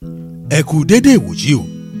ẹ kú dédé ìwòyí o.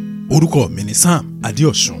 Orúkọ mi ni Sam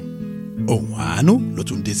Adéọ̀sùn. Ohùn Àánú ló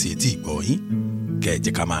tún dé sí etí ìgbọ́ yín. Kẹ́ ẹ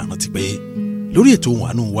jẹ́ ká máa rántí pé lórí ètò Ohùn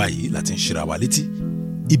Àánú wa yìí láti ń ṣera wa létí,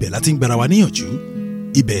 ibẹ̀ láti ń gbára wa níyànjú,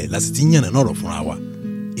 ibẹ̀ láti ti ń yànnà ọ̀rọ̀ fúnra wa.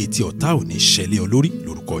 Etí ọ̀tá ò ní ṣẹlẹ̀ olórí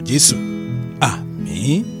lórúkọ Jésù.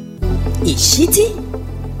 Àmín. Ìṣítí,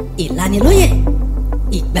 ìlanilọ́yẹ̀,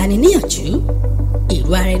 ìgbaniníyànjú,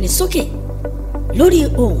 ìrú ara ẹni sókè lórí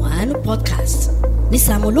Ohùn Àánú podcast ní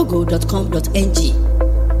samologo.com.ng.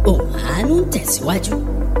 Ohùn Àánú ń tẹ̀síwájú.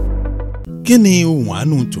 Kí ni Ohùn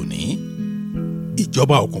Àánú tòní?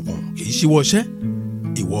 Ìjọba òkùnkùn kì í ṣíwọ́ iṣẹ́.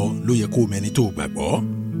 Ìwọ ló yẹ kó mẹni tó gbàgbọ́.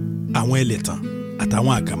 Àwọn ẹlẹ́tàn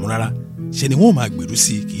àtàwọn àgàmúrárá ṣe ni wọ́n máa gbèrú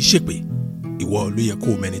sí kì í ṣèpè. Ìwọ ló yẹ kó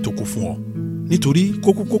mẹni tó kú fún ọ. Nítorí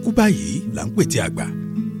kókúkókú báyìí là ń pètè àgbà.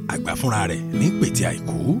 Àgbà fúnra rẹ̀ ní pètè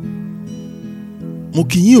àìkú. Mo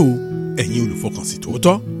kí yín o, ẹ̀yin olùfọkànsìn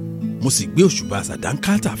tòótọ́. Mo sì gbé òṣùbà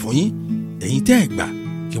sàdánkátà fún yín, ẹ̀yin tẹ́ ẹ̀ gbà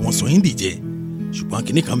kí wọ́n sọ yín dìje. Ṣùgbọ́n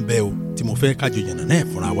kinní kan bẹ o tí mo fẹ́ kájọ yànnà náà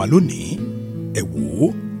fúnra wa lónìí. Ẹ wò ó,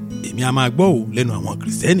 èmi a máa gbọ́ o lẹ́nu àwọn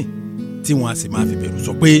kìrìsìtẹ́nì tí wọ́n a sì máa fi bẹ̀rù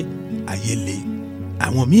sọ pé ayé le.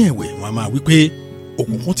 Àwọn míì ẹ̀wẹ̀ wọn a máa wí pé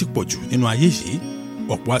òkùnkùn ti pọ̀jù nínú ayé yìí,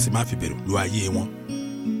 ọ̀pọ̀ a sì máa fi bẹ̀rù lu ayé wọn.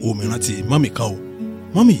 Òmíràn ti mọ́mì kan o,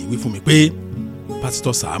 mọ́mì yìí wí fún mi pé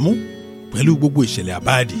pásítọ̀ Sàámú, pẹ̀lú gbogbo ìṣẹ̀lẹ̀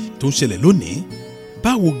àbáàdì tó ń ṣẹlẹ̀ lónìí,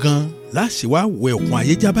 báwo gan láṣẹ wá wẹ òkun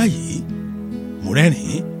ayé já báyìí? Mo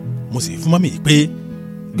rẹ́rìn-ín, mo sì fún mọ́mì yìí pé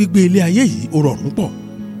gbígbé ilé ayé yìí ó rọrùn pọ̀,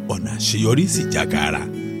 ọ̀nà àṣeyọrí sì já gaara.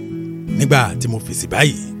 Nígbà tí mo fèsì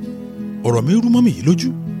báyìí, ọ̀rọ̀ mi rú mọ́mì yìí lójú.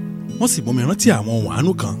 Wọ́n sì mú mi rántí àwọn ohun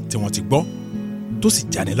àánú kan tí wọ́n ti gbọ́ tó sì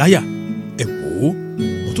jáni láyà. Ẹ wò ó,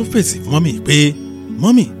 mo tún fèsì fún mọ́mì yìí pé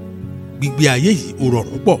mọ́mì, gbígbé ayé yìí ó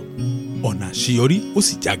rọrùn pọ̀, ọ̀nà àṣeyọrí ó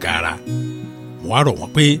sì já gaara. Mo wá rọ̀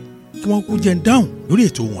wọ́n pé kí wọ́n kú jẹ́ ń dáhùn lórí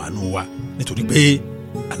ètò ohun àánú wa nítorí pé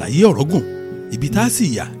àlàyé ọ̀rọ̀ gùn, ibi tá a sì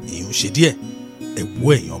yà èèyàn ṣe díẹ̀. Ẹ wo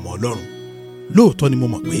ẹ̀yin ọmọ Ọlọ́run, lóòótọ́ ni mo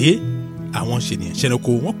mọ̀ pé àwọn ṣènìyàn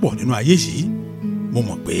ṣẹranko wọ́n pọ̀ nínú ayé yìí. Mo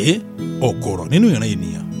mọ̀ pé ọ̀gọ̀rọ̀ nínú ìran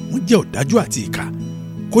ènìyàn wọ́n jẹ́ ọ̀dájú àti ìkà.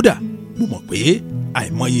 Kódà mo mọ̀ pé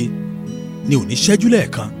àìmọye ni ò ní ṣẹ́jú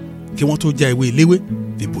lẹ́ẹ̀kan kí wọ́n tó já ewé eléwé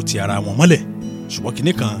fi bò ti ara wọn mọ́lẹ̀. Ṣùgbọ́n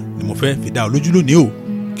kinní kan ni mo fẹ́ fi dá ọ lójú lónìí o.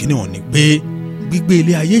 Kinní wọn ni pé gbígbé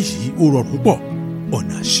ilé ayé yìí ó rọrùn pọ̀,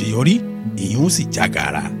 ọ̀nà àṣeyọrí ìyún sì já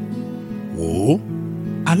gaara. Wò ó,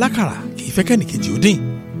 alákàrà kì í fẹ́ kẹ́nìkejì ó dín,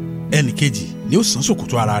 ẹnìkejì ni ó sán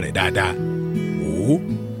ṣòkòtò ara rẹ̀ dáadáa. Wò ó,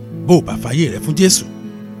 bó o bá fàyè rẹ fún Jésù,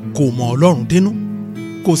 kó o mọ Ọlọ́run dénú,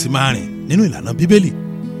 kó o sì máa rìn nínú ìlànà Bíbélì,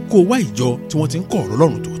 kó o wá ìjọ tí wọ́n ti ń kọ́ ọ̀rọ̀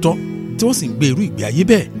Ọlọ́run tòótọ́ tí wọ́n sì ń gbé irú ìgbé ayé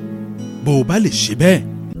bẹ́ẹ̀. Bó o bá lè ṣe bẹ́ẹ̀,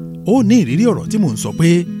 ó ní ìrírí ọ̀rọ̀ tí mò ń sọ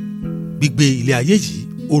pé gbígbé ilé ayé yìí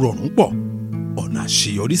ó rọrùn pọ̀, ọ̀nà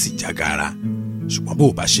àṣeyọrí sì já gaara. Ṣùgbọ́n bó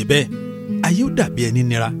o bá ṣe bẹ́ẹ̀, ayé ó dàbí ẹni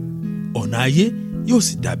nira, ọ̀nà ayé yóò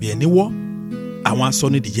sì dàbí ẹni wọ́. Àwọn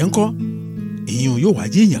asọnidìyẹ ńkọ́, ìyún yóò wá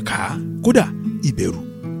yí èèyàn ká. Kódà ìbẹ̀rù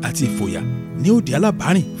àti ìfòyà ni ó di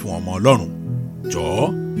alábàárìn fún ọmọ Ọlọ́run.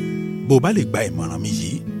 Jọ̀ọ́, bó o bá lè gba ìmọ̀ràn mi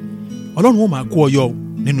yìí, Ọlọ́run ó máa kó ọ yọ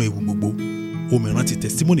nínú ewu gbogbo. Òmíràn ti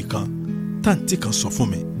tẹsítímọ́nì kan táǹtì kan sọ fún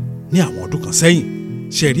mi ní àwọn ọdún kan sẹ́yìn.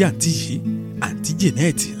 Ṣe rí àǹtí yìí, àǹtí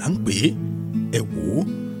Jẹ́nẹ́ẹ̀tì là ń pè é. Ẹ wò ó,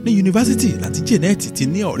 ní yunifásitì láti Jẹ́nẹ́ẹ̀tì ti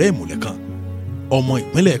ní ọ̀rẹ́ ìmùlẹ̀ kan. Ọmọ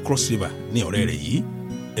ìpínlẹ̀ Cross River ní ọ̀rẹ́ rẹ̀ yìí.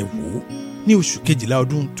 Ẹ wò ó, ní oṣù kejìlá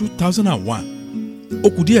ọdún 2001, ó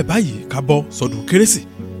kù díẹ̀ báyìí ká bọ́ sọdún kérésì.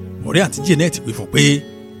 Ọ̀rẹ́ àǹtí Jẹ́nẹ́ẹ̀tì pè fún pé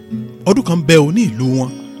ọdún kan bẹ ò ní ìlú wọn,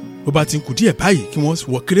 bó bá ti ń kù díẹ̀ báyìí kí wọ́n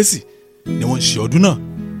wọ kérésì ni wọ́n ń ṣe ọdún náà.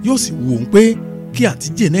 Yóò sì wù òun pé kí àǹtí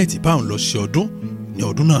Jẹ́nẹ́ẹ̀tì bá òun lọ ṣe ọdún ní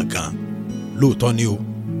ọdún náà gan. Lóòótọ́ ni o,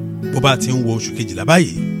 bó bá ti ń wọ oṣù kejìlá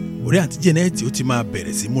báyìí, ọ̀rẹ́ àǹtí Jẹ́nẹ́ẹ̀tì ó ti máa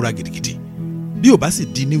bẹ̀rẹ̀ sí múra gidigidi. Bí ò bá sì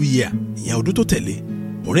di New Year, ìyẹn ọdún tó tẹ̀lé,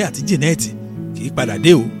 ọ̀rẹ́ àǹtí Jẹ́nẹ́ẹ̀tì kì í padà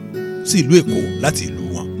dé o sí ìlú Èkó láti ìlú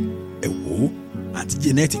wọn. Ẹ wò ó, àǹtí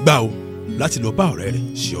Jẹ́nẹ́ẹ̀tì gbà o láti lọ bá ọ̀rẹ́ rẹ̀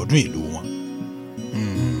ṣe ọdún ìlú wọn.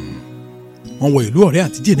 Wọ́n wọ ìlú ọ̀rẹ́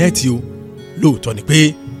àǹtí Jẹ́nẹ́ẹ̀tì o. Lóòótọ́ ni pé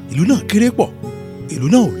ìlú náà kéré pọ̀, ìlú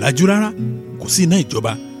náà ò lajú rárá, kò sí iná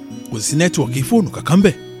ìjọba, kò sí nẹ́tíwọ̀kì fóònù kankan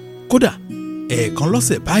bẹ̀. Kódà ẹ̀ẹ̀kan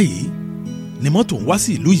lọ́sẹ̀ báyìí ni mọ́tò ń wá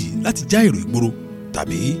sí ìlú yìí láti já èrò ìgboro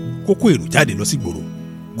tàbí kókó èrò jáde lọ sí ìgboro.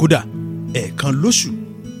 Kódà ẹ̀ẹ̀kan lóṣù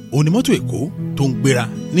òun ni mọ́tò Èkó tó ń gbéra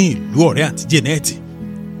ní ìlú ọ̀rẹ́ àǹtí Jẹ́nẹ́ẹ̀tì.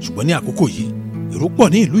 Ṣùgbọ́n ní àkókò yìí èrò pọ̀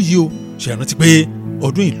ní ìlú yìí o. Ṣe rántí pé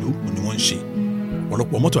ọdún ìlú ni wọ́n ń ṣe.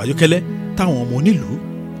 Ọ̀pọ̀lọpọ̀ mọ́tò ayọ́kẹ́lẹ́ táwọn ọmọ onílùú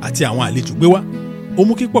àti àwọn àlejò gbé wá, ó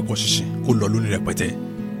mú kí pọ̀pọ̀ ṣìnṣìn kó lọ lóní rẹpẹtẹ.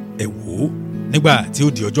 Ẹ wò ó, nígbà tí ó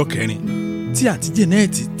di ọjọ́ kẹrin tí àǹtí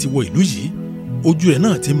Jẹ́nẹ́ẹ̀tì ti wọ ìlú yìí, ojú rẹ̀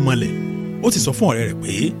náà ti ń mọ́lẹ̀. Ó ti sọ fún ọ̀rẹ́ rẹ̀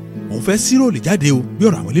pé òun fẹ́ síròlì jáde o bí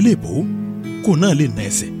ọ̀rọ̀ àwọn eléléèbó kó náà lè na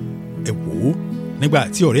ẹsẹ̀. Ẹ wò ó, nígbà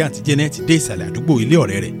tí ọ̀rẹ́ àǹtí Janet dé ìsàlẹ̀ àdúgbò ilé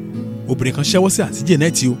ọ̀rẹ́ rẹ̀ obìnrin kan ṣẹ́wọ́ sí àǹtí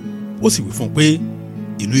Janet ó sì wí fún un pé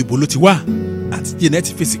ìlú ibo ló ti wá. àǹtí Janet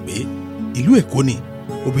fèsì pé ìlú Èkó ni.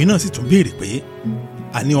 obìnrin náà sì tún béèrè pé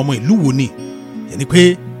àní ọmọ ìlú wo ni, ẹni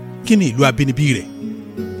pé kí ni ìlú abínibí rẹ̀.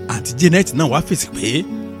 àǹtí Janet náà wá fèsì pé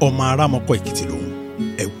ọmọ Arámọkọ Èkìtì lòun.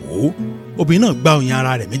 ẹ wò ó, obìnrin náà gbá ọyàn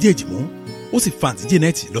ara rẹ̀ méjèèjì mú ó sì fa àǹtí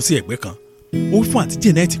Janet lọ sí ẹ̀gbẹ́ kan. ó wí fún àǹtí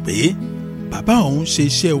Janet pé bàbá òun ṣe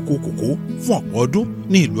iṣẹ́ oko kòkó fún ọ̀pọ̀ ọdún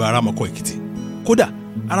ní ìlú Arámọkọ Èkìtì. kódà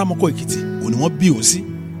Arámọkọ Èkìtì òun ni wọ́n bí òun sí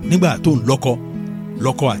nígbà tó ń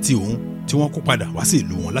lọ́kọ àti òun tí wọ́n kó padà wá sí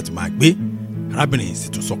ìlú wọn láti máa gbé. arábìnrin sì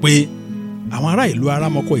tún sọ pé àwọn ará ìlú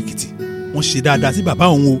Arámọkọ Èkìtì wọ́n ṣe dáadáa sí bàbá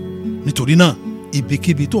òun o, nítorí náà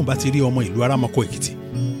ibikíbi tóun bá ti rí ọmọ ìlú Arámọkọ Èkìtì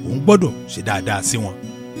òun gbọ́dọ̀ ṣe dáadáa sí wọn.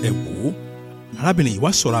 ẹ wò ó, arábìnrin yìí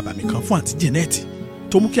wá sọ̀rọ̀ àbàmì kan fún àǹtí Janet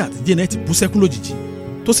tó mú kí àǹtí Janet bú sẹ́kún lójijì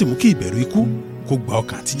tó sì mú kí ìbẹ̀rù ikú kó gba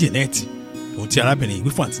ọkàn àǹtí Janet. ohun tí arábìnrin yìí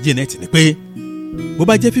wí fún àǹtí Janet ni pé bó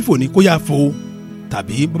bá jẹ́ fífò ni kó yáa fò ó,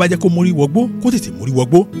 tàbí bó bá jẹ́ kó mórí wọgbó kó tètè mórí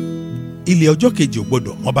wọgbó. ilé ọjọ́ kejì ò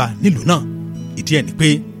gbọdọ̀ wọ́n bá nílùú náà. ìdí ẹ̀ ni pé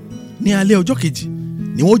ní alẹ́ ọjọ́ kejì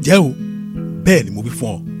ni wọ́n jẹ́ o, bẹ́ẹ̀ ni mo wí fún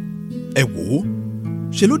ọ. ẹ wò ó,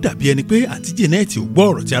 ṣe ló dàbí ẹni pé àǹtí Janet ò gbọ́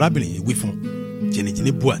ọ̀rọ̀ tí arábìnrin yìí wí fún.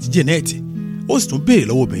 jìnnìjìnnì bu àǹtí Janet ó sì tún béèrè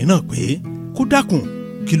lọ́wọ́ obìnrin náà pé kó dákun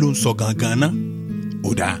kí ló ń sọ gangan ná. ó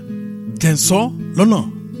dáa, tẹ̀ ń sọ lọ́nà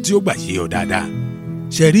tí ó gbà yé ọ dáadáa.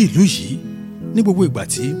 ṣe rí ìlú yìí ní gbogbo ìgbà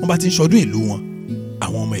tí wọ́n bá ti ń ṣọdún ìlú wọn,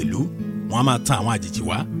 àwọn ọmọ ìlú wọn á máa tan àwọn àjèjì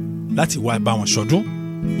wá láti wá bá wọn ṣọdún.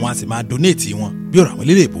 wọn á sì máa donate wọn bí ọ̀rọ̀ àwọn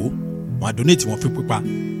eléré ìbò. wọn á donate wọn fún pípa,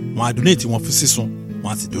 wọn á donate wọn fún sísun, wọn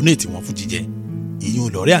á sì donate wọn fún jíjẹ. ìyún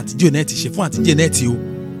lọ̀rẹ́ àǹtí Janet ṣe fún àǹtí Janet o.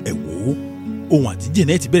 ẹ wò ó, ohùn àǹtí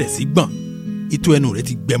Janet bẹ̀rẹ̀ sí gbọ̀n, ìtọ́ ẹnu rẹ̀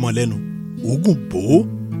ti gbẹmọ lẹ́nu, òógùn bò ó,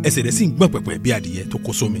 ẹsẹ̀ rẹ̀ sì ń gbọ̀n pẹ̀pẹ̀ bí adìyẹ tó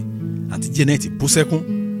kó sómi. àǹtí Janet bú sẹ́kún.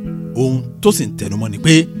 ohun tó sì ń tẹnumọ́ ni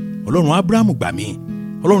pé Ọlọ́run Ábúráhámù gbà mí,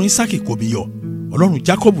 Ọlọ́run Ísákì kó mi yọ, Ọlọ́run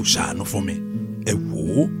Jákọ́bù ṣàánú fún mi. ẹ wò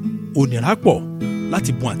ó, ònírà pọ̀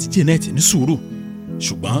láti bùn àǹtí Janet ní sùúrù.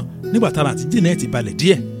 ṣùgbọ́n nígbà tára àǹtí Janet balẹ̀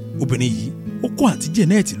díẹ̀, obìnrin yìí ó kọ́ àǹtí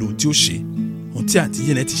Janet lóhun tí ó ṣe. ohun tí àǹtí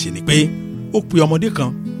Janet ṣe ni pé ó pe ọmọdé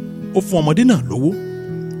kan, ó fún ọmọdé náà lówó,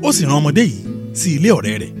 ó sì rán ọmọdé yìí sí ilé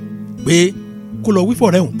ọ̀rẹ́ rẹ̀ pé kó lọ wí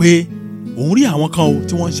fọ́rẹ́ òun pé òun rí àwọn kan o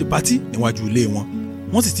tí wọ́n ń ṣe patí níwájú ilé wọn,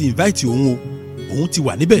 wọ́n sì ti invite òun o, òun ti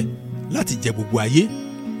wà níbẹ̀ láti jẹ gbogbo ayé.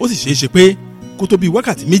 ó sì ṣeé ṣe pé kó tó bí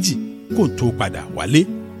wákàtí méjì kó n tó padà wálé.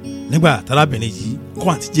 nígbà tárábìnrin yìí kọ́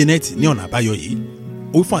àǹtí Janet ní ọ̀nà àbáyọ yìí,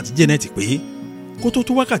 ó wí fún àǹtí Janet pé kó tó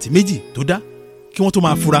wákàtí méjì tó dá kí wọ́n tó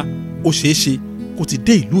máa fura, ó ṣeé ṣe kó ti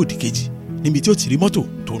dé ìlú òdì kejì níbi tí ó ti rí mọ́tò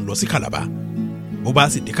tó ń lọ sí Calabar. bó bá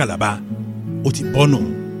sì dé Calabar, ó ti bọ́nù,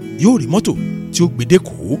 yóò rí mọ́tò tí ó gbé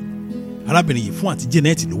dÉkòó. arábìnrin yìí fún àǹtí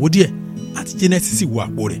Janet lówó díẹ̀, àǹtí Janet sì wo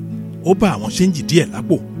àpò rẹ̀, ó bá àwọn ṣéǹjì díẹ̀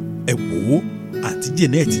lápò. ẹ wò ó, àǹtí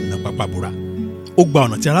Janet na pápá bora. ó gba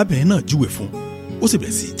ọ̀nà tí arábìnrin náà júwe fún, ó sì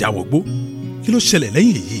bẹ̀rẹ̀ sí í jáwọ́gbó. kí ló ṣẹlẹ̀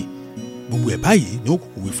lẹ́yìn èyí? gbogbo ẹ̀ báyìí ni ó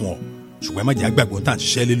kúkú wí fún ọ, ṣùgbọ́n ẹ má jẹ́ àgbàgbọ́ tá à ń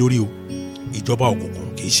ṣiṣẹ́ lé lórí o. ìjọba òkùnkùn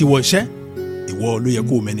kì í ṣíwọ́ iṣẹ́, ìwọ ló yẹ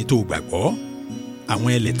kó o mẹni tó o gbàgbọ́. àwọn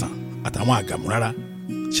ẹlẹ́tàn àtàwọn àgàmúrárá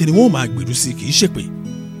ṣe ni wọ́n máa gbèrú sí, kì í ṣèpè.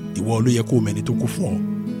 ìwọ ló yẹ kó o mẹni tó kú fún ọ,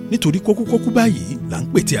 nítorí kókúkókú báyìí là ń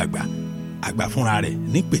pètè àgbà, àgbà fúnra rẹ̀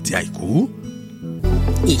ní pètè àìkú.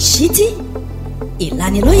 ìṣítí,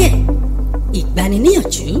 ìlanilọ́yẹ̀,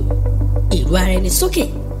 ìgbaniníyànjú, ìró ara ẹni sókè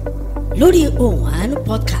lórí Ohùn Àánú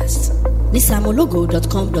podcast ní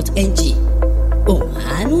samologo.com.ng. Ohùn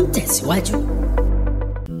Àánú ń tẹ̀síwájú.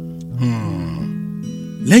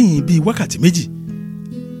 lẹ́yìn bíi wákàtí méjì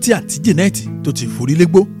tí àǹtí Janet tó ti forí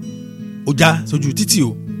légbó, ó já sójú títì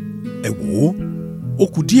o. ẹ wò ó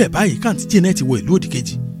kù díẹ̀ báyìí káǹtí Janet wọ ìlú òdì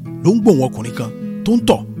kejì ló ń gbóhùn ọkùnrin kan tó ń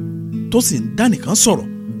tọ̀ tó sì ń dánìkan sọ̀rọ̀.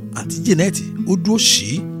 àǹtí Janet ó dúró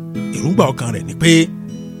sí èròǹgbà ọkàn rẹ̀ ni pé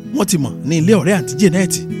wọ́n ti mọ̀ ní ilé ọ̀rẹ́ àǹtí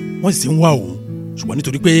Janet, wọ́n sì ti ń wá òun. ṣùgbọ́n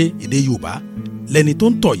nítorí pé èdè Yorùbá lẹni tó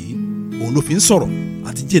ń tọ̀ yìí òun ló fi ń sọ̀rọ̀,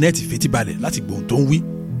 àǹtí Janet fetí balẹ̀ láti gbóhùn tó ń wí.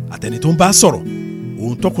 àtẹni tó ń bá sọ̀rọ̀,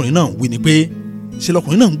 ohun tọkùnrin náà ń wí ni pé ṣe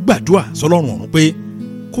lọkùnrin náà ń gbàdúrà sọ́lọ́run ọ̀run pé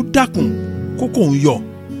kó dákun kó kóun yọ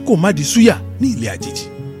kó má di súyà ní ilé àjèjì.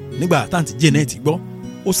 nígbà táǹtí Janet gbọ́,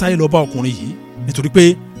 ó sáré lọ bá ọkùnrin yìí nítorí pé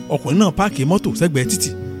ọkùnrin náà páàkì mọ́tò sẹ́gbẹ̀ẹ́ títì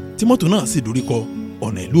tí mọ́tò náà sì dorí kọ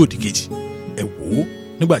ọ̀nà ìlú òdì kejì. ẹ wò ó,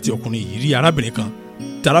 nígbà tí ọkùnrin yìí rí arábìnrin kan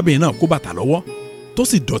tí arábìnrin náà kó bàtà lọ́wọ́ tó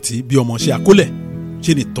sì dọ̀tí bí ọmọọṣẹ́ akólẹ̀,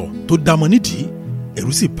 ṣe ni tọ̀ tó dámọ́ nídìí,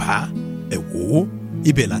 ẹ̀rù sì bà á. ẹ wò ó,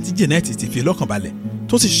 ibẹ̀ làǹtí Janet ti fi lọ́kàn balẹ̀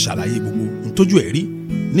tó sì ṣàlàyé gbogbo ntójú ẹ̀ rí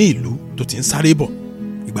ní ìlú tó ti ń sáré bọ̀.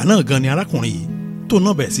 ìgbà náà gan ni arákùnrin yìí tó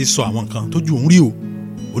náà bẹ̀rẹ̀ sí sọ àwọn nǹkan tójú òun rí o.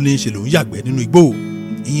 ó ní í ṣe lòun yàgbẹ́ nínú igbó o,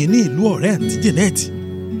 ìyẹn ní ìlú ọ̀rẹ́ àǹtí Janet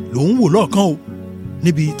lòun wò lọ́ọ̀kan o.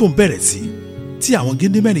 níbi tó ń bẹ̀rẹ̀ sí tí àwọn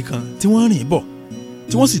géńdé mẹ́rin kan tí wọ́n rìn bọ̀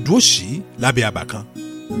tí wọ́n sì dúró sí lábẹ́ àbà kan.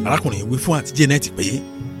 arákùnrin wí fún àǹtí Janet pé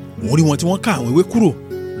òun rí wọn tí wọ́n ká àwọn ewé kúrò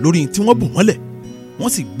lórí tí wọ́n bò mọ́lẹ̀ wọ́n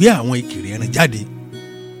sì gbé àwọn ìkèrè ẹran jáde.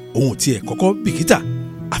 òun tiẹ̀ kọ́kọ́ bìkítà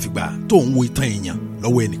àfìgbà tó ń wo ìtàn èèyàn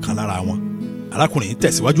lọ́wọ́ ẹnìkan lára wọn. arákùnrin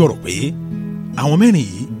tẹ̀síwájú ọ̀rọ̀ pé àwọn mẹ́rin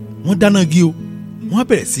yìí wọ́n dáná gí o wọ́n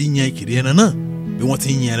bẹ̀rẹ̀ sí yan ìkèrè ẹran náà bí wọ́n ti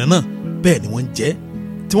ń yan ẹran náà bẹ́ẹ̀ ni wọ́n ń jẹ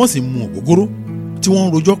tí wọ́n sì ń mu ògógóró tí wọ́n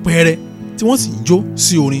ń rojọ́ pẹ́ẹ́rẹ́ tí wọ́n sì ń jó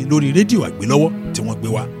sí orin lórí rédíò àgbélọ́wọ́ tí wọ́n gbé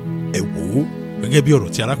wá. ẹ wò ó gẹ́gẹ́ bí ọ̀rọ̀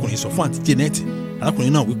tí arákùnrin sọ fún àǹtí Janet.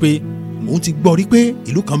 arákùnrin náà wípé òun ti gbọ́ rí pé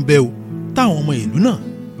ìlú kan bẹ o táwọn ọmọ ìlú náà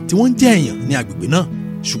tí wọ́n ń jẹ́ èèyàn ní agbègbè náà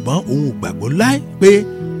ṣùgbọ́n òun ò gbàgbọ́ láì pé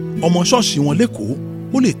ọmọ ṣọ́ọ̀ṣì wọn lẹ́kọ̀ọ́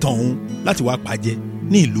ó lè tàn òun láti wá pàjẹ́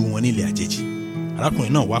ní ìlú wọn nílẹ̀ àjèjì.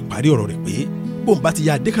 arákùnrin náà wá parí ọ̀rọ̀ rẹ̀ pé bóun bá ti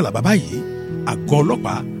ya adékàlà bàbá yìí àgọ́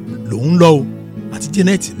ọlọ́pàá lòun lọ o. àti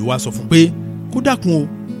Janet ló wá sọ fún pé kó dákun o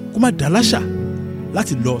kó má dá láṣà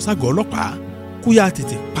láti lọ ságọ́ ọlọ́pàá kó yá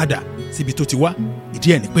tètè padà síbi tó ti wá. ìdí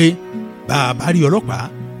ẹ̀ ni pé bá a bá rí ọlọ́pàá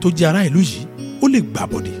tó jẹ́ ará ìlú yìí ó lè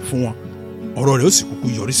gbàbọ̀dè fún wọn ọ̀rọ̀ rẹ̀ ó sì kúkú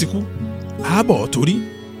yọrí síkú. ààbọ̀ torí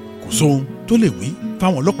kò sóhun tó lè wí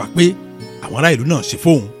fáwọn ọlọ́pàá pé àwọn ará ìlú náà ṣe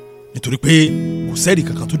fóun nítorí pé kò sẹ́ẹ̀rì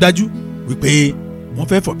kankan tó dájú wípé wọ́n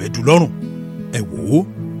fẹ́ fọ̀bẹ dù lọ́rùn. ẹ wò ó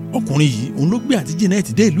ọkùnrin yìí òun ló gbé àǹtí Janet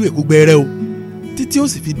dé ìlú Èkó gbẹrẹ o títí ó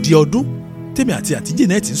sì fi di ọdún tèmi àti àǹtí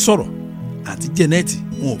Janet ń sọ̀rọ̀. àǹtí Janet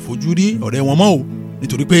wọn ò fojú rí ọ̀rẹ́ wọn mọ́ o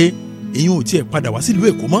nítorí pé èyí ò tiẹ̀ padà wá sílùú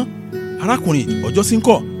Èkó mọ́. arákùnrin ọjọ́ sí ń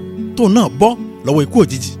kọ̀ tóun náà bọ́ lọ́wọ́ ikú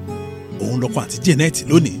òjijì òun lọ́kọ àǹtí Janet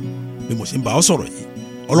lónìí bí mo ṣe ń bá ọ sọ̀rọ̀ yìí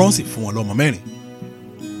Ọlọ́run sì fún wọn lọ́mọ 4.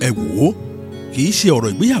 ẹ wò ó kì í ṣe ọ̀rọ̀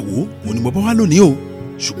ìgbéyàwó òun ni mo bá wá lónìí o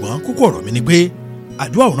ṣùgbọ́n kókó ọ̀rọ̀ mi ni pé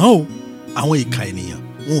àdúrà ò rán o àwọn ìka ènìyàn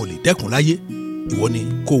wọn ò lè dẹ́kun láyé. ìwọ ni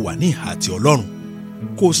kó wà ní ìhà ti Ọlọ́run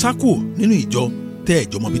kó o sá kúrò nínú ìjọ tẹ́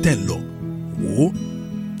ẹ̀jọ́ mọ́bí tẹ́ ń lọ. wò ó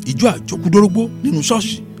ìjọ àjọkúdórógbó nínú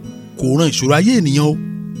ṣọ́ọ̀ṣì kò ran ìṣòro ayé ènìyàn o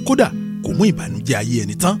kódà kò mú ìbànújẹ́ ayé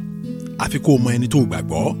ẹni tán àfi kó o mọ ẹni tó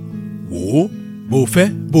gbàgbọ́. wò ó bó o fẹ́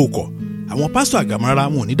bó o kọ̀ àwọn pásítọ̀ àgàmọ́ra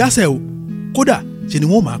wọn ò ní dáṣẹ́ o kódà ṣe ni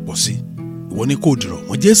wọ́n máa pọ̀ sí. ìwọ ni kó o dìrọ̀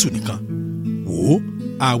mọ́ Jésù nìkan. wò ó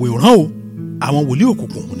ààwẹ̀ ò rán o àwọn wòlíì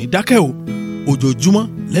òkùnkùn ò ní dákẹ́ o ojoojúmọ́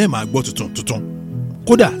lẹ́ẹ̀ máa gbọ́ tuntun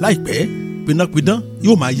kódà láìpẹ́ pinnápidán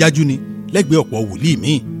yóò máa yájú ni lẹ́gbẹ̀ẹ́ ọ̀pọ̀ wòlíì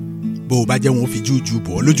míì. bó o bá jẹ́ wọn fi jújú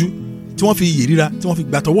bọ̀ ọ́ lójú tí wọ́n fi iyè ríra tí wọ́n fi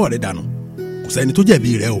gba tọwọ́ rẹ dànù kò sẹ́ni tó jẹ̀bi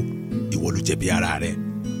rẹ o ìwọ ló jẹ̀bi ara rẹ.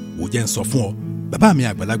 wò jẹ́ ń sọ fún ọ bàbá mi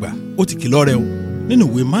àgbàlagbà ó ti kìlọ̀ rẹ o nínú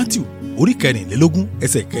ìwé Matthew orí 14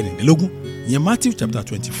 ẹsẹ̀ 14 ìyẹn Matthew chapter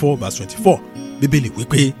 24 verse 24 bíbélì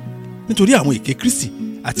wípé nítorí àwọn èké Kristi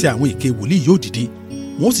àti àwọn èké wòlíì yóò dìde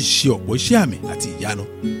wọn ó sì ṣe ọ̀pọ̀ iṣẹ́ àmì àti ìyanu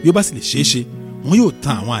bí ó bá sì lè ṣeé ṣe wọn yóò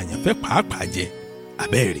tan àwọn àyànfẹ́ pàápàá jẹ.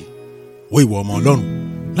 àbẹ́ẹ̀rí wo ìwọ ọmọ Ọlọ́run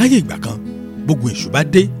láyé ìgbà kan gbógun èṣù bá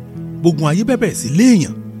dé gbógun ayé bẹ̀rẹ̀ sí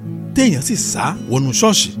léèyàn téèyàn sì sá wọnú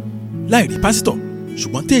ṣọ́ọ̀ṣì láì rí pásítọ̀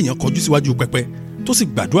ṣùgbọ́n téèyàn kọjú síwájú pẹpẹ tó sì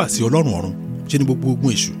gbàdúrà sí Ọlọ́run ọ̀run ṣe ni gbogbo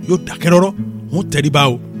ogun èṣù yóò dákẹ́ rọ́rọ́ wọn tẹríba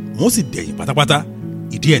o wọn sì dẹ̀yìn pátápátá.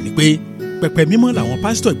 ìdí ẹ̀ ni pé pẹpẹ mímọ́ làwọn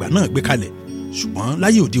pásítọ̀ ìgbà náà gbé kalẹ̀ ṣùgbọ́n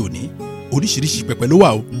láyé òde òní oríṣiríṣi pẹpẹ ló wà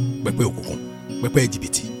o pẹpẹ òkùnkùn pẹpẹ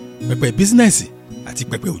jìbìtì pẹpẹ bísínẹ́sì àti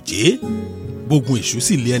pẹpẹ òjé. gbógun èṣù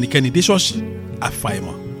sì lé ẹnikẹ́ni dé ṣọ́ọ̀ṣì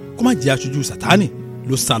àfàìmọ̀ kó má jẹ́ aṣojú Sátánì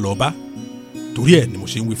ló sá lọ bá. torí ẹ̀ ni mo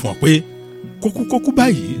ṣe ń wí fún ọ pé kókúkókú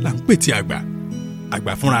báyìí là ń pètè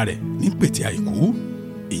àgbà fúnra rẹ̀ ní pètè àìkú.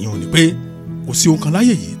 èyí ò ní pé kò sí ohun kan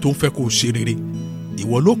láyé yìí tó ń fẹ́ kó o ṣe rere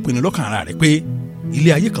ìwọ ló pinnu lọ́kàn ara rẹ̀ pé ilé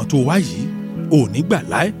ayé kan tó wá yìí ò ní gbà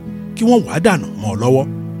láé kí wọ́n wàá dànù mọ́ ọ lọ́wọ́.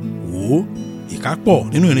 wò ó ìkà pọ̀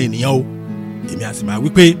nínú ìrìn ènìyàn o èmi àti máa wí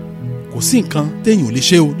pé kò sí nǹkan téèyàn ò lè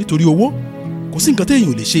ṣe o nítorí owó kò sí nǹkan téèyàn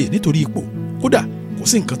ò lè ṣe nítorí ipò kódà kò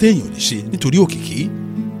sí nǹkan téèyàn ò lè ṣe nítorí òkìkí.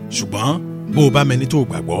 ṣùgbọ́n bó o bá mẹni tó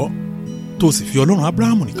gbàgbọ́ tó o sì fi Ọlọ́run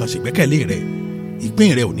Ábúráhámù nìkan ṣègbẹ́kẹ̀lé rẹ ìpín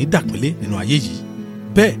rẹ ò ní dàpínlé nínú ayé yìí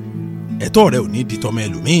bẹ́ẹ̀ ẹ̀tọ́ rẹ ò ní di tọmọ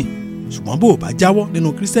ẹlòmíì. ṣùgbọ́n bó o bá jáwọ́ nínú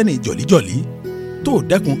kírísítẹ́nì jọ̀líjọ̀lí tó o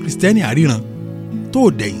dẹ́kun kírísítẹ́nì àríran tó o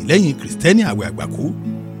dẹ̀yìn lẹ́yìn kírísítẹ́nì àwẹ̀ àgbàkú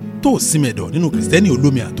tó o símẹ̀dọ̀ nínú kírísítẹ́nì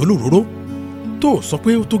olómi àtolóróró tó o sọ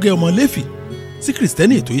pé ó tó gẹ́ ọmọ Léfì sí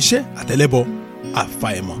kírísítẹ́nì ètò iṣẹ́ àtẹlẹ́bọ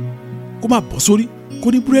àfàìmọ̀ kó má bọ́ sórí kó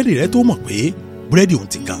ní búrẹ́dì rẹ tó mọ̀ pé búrẹ́dì òun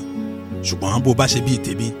ti gan. ṣùgbọ́n bó o bá ṣe bíi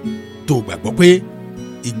tèmi tó o gbàgbọ́ pé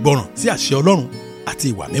ìgbọràn sí àṣẹ Ọlọ́run àti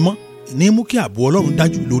ìwà mímọ́ ní mú kí ààbò Ọlọ́run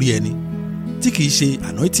dájú lórí ẹni tí kìí ṣe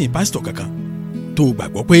anointing pásítọ̀ kankan tó o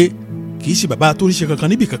gbàgbọ́ pé kìí ṣe bàbá tó ríṣe kankan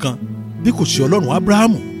níbì kankan bí kò ṣe Ọlọ́run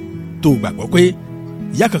Ábúráhámù tó o gbàgbọ́ pé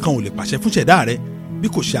ìyá kankan ò lè pàṣẹ fún ṣẹ̀dá rẹ bí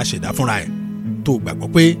kò ṣe aṣẹ̀dá fúnra ẹ̀ tó o gbàgbọ́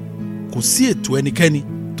pé kò sí ètò ẹnikẹ́ni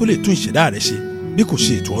tó lè tún ìṣẹ̀dá rẹ ṣe bí kò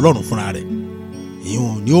ṣe ètò Ọlọ́run fúnra rẹ̀.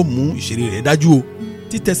 ìyẹn ni ó mú ìṣeré rẹ dájú o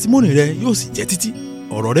tí tẹsímọ́nì rẹ yóò sì jẹ́ títí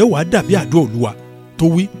ọ̀rọ̀ rẹ wàá dàbí àdúrà Olúwa tó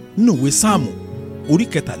wí nínú ìwé sáàmù orí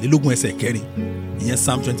 23 ẹsẹ̀ 4 ìyẹn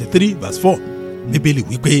psalm 23 verse 4 bíbélì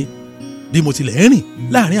wípé bí mo tilẹ̀ rìn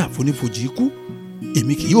láàrin àfonífojì ikú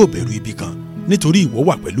èmi kì yóò bẹ̀rù ibi kan nítorí ìwọ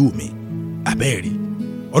wà pẹ̀lú mi. àbẹ́ẹ̀rí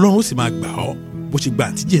Ọlọ́run ó sì máa gbà ọ́ bó ṣe gba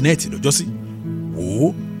àǹtí Janet lọ́jọ́sí. wò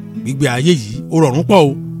ó gbígbé ayé yìí ó rọrùn pọ̀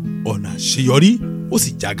o ọ̀nà àṣeyọrí ó sì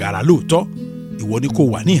jágara lóòótọ́. ìwọ ni kó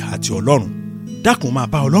wà ní ìhà ti Ọlọ́run. dákun máa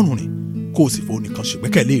bá Ọlọ́run rìn kó o sì fo nìkan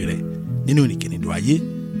ṣègbẹ́kẹ̀lé rẹ nínú ìrìnkèrindò ayé.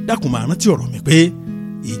 dákun máa rántí ọ̀rọ̀ mi pé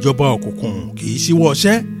ìjọba òkùnkùn kì í ṣíwọ́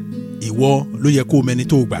ọṣẹ́. ìwọ ló yẹ kó mẹni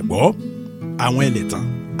tó gbàgbọ́. àwọn ẹlẹ́tàn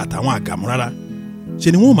àtàwọn àgàmúrárá ṣe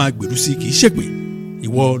ni wọ́n máa gbèrú sí kì í ṣèpè.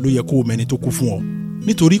 ìwọ ló yẹ kó mẹni tó kú fún ọ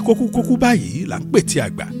nítorí kókú báyìí là ń pètè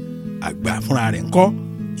àgbà fúnra rẹ̀ ńkọ́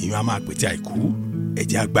ìyẹn a máa pètè àìkú. ẹ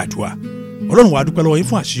jẹ́ á gbàdúrà. Ọlọ́run wa dúpẹ́ lọ́wọ́ yín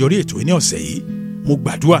fún àṣeyọrí ètò yìí ní ọ̀sẹ̀ yìí. mo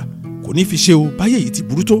gbàdúrà kò ní fi ṣe o báyé yìí ti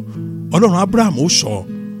burú tó. Ọlọ́run Abraham ó ṣọ́ ọ,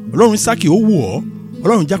 Ọlọ́run Isaki ó wò ọ́,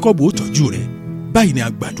 Ọlọ́run Jacob ó tọ́jú rẹ̀. báyìí ni a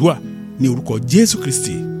gbàdúrà ní orúkọ Jésù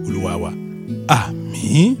Kristi Olúwa wa,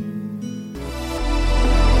 àmín.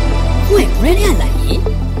 fún ẹ̀kúnrẹ́rẹ́ àlàyé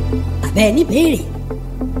àbẹ́ ní béèrè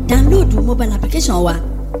dáńlóòdù mobile application wa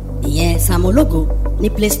ìyẹn Sam Ológo ní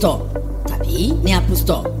Play Store tàbí ní Apple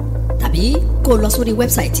Store tàbí kó o lọ sórí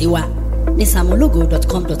wẹ́bsáìtì wa ní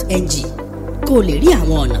samologo.com.ng kó o lè rí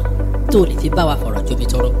àwọn ọ̀nà tó o lè fi bá wa fọ̀rọ̀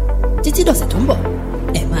jomitoro. títí dọ̀sẹ̀ tó ń bọ̀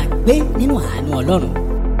ẹ máa gbé nínú àánú Ọlọ́run.